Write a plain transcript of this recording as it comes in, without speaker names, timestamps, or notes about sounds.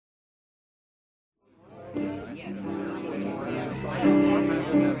We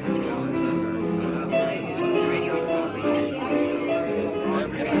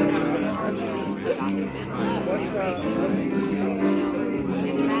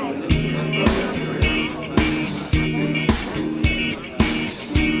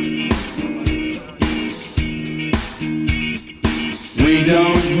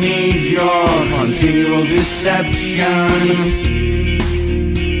don't need your continual deception.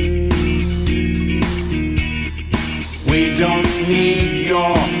 We don't need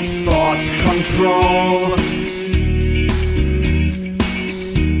your thought control.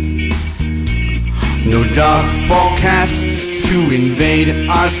 No dark forecasts to invade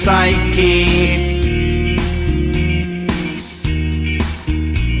our psyche.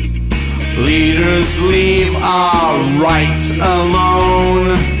 Leaders leave our rights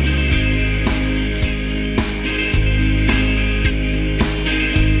alone.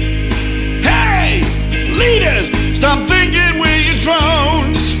 Hey! Leaders! Stop thinking we're your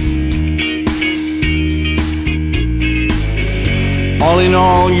drones! All in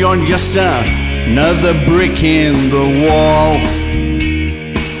all, you're just another brick in the wall.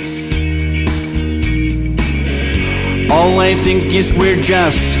 All they think is we're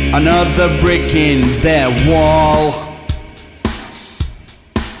just another brick in their wall.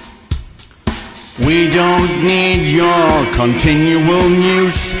 We don't need your continual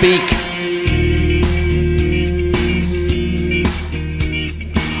newspeak.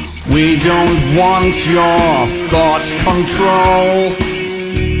 We don't want your thought control.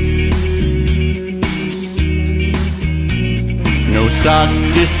 No stark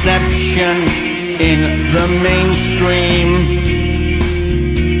deception in the mainstream.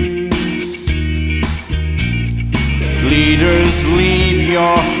 Leaders, leave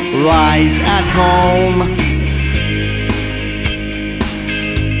your lies at home.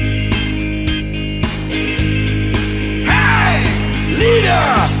 Hey!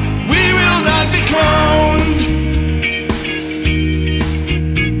 Leaders! We will not be clones!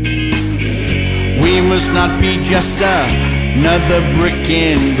 We must not be just another brick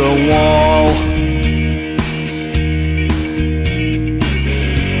in the wall.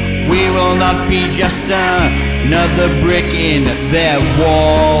 We will not be just another brick in their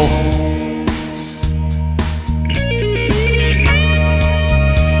wall.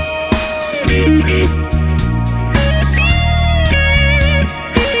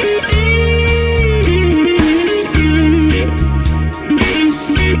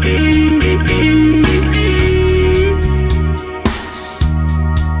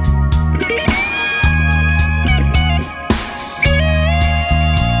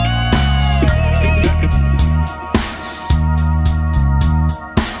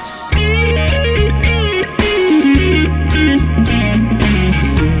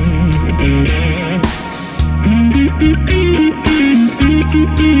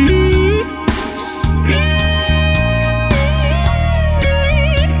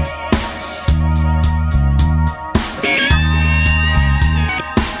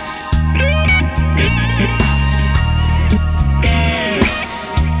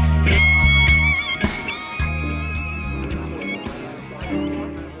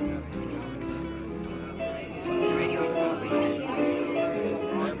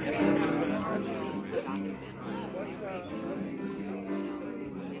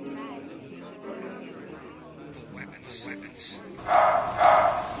 Weapons.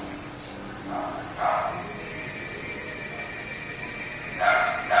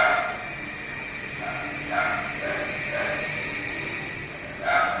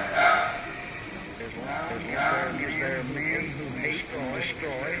 Is there men who hate and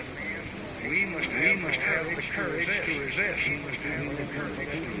destroy? We must have the courage to resist. We must have the courage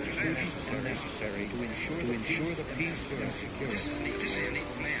to resist. Necessary to ensure the peace and security. This is an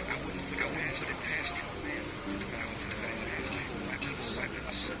evil man. I wouldn't put it past him.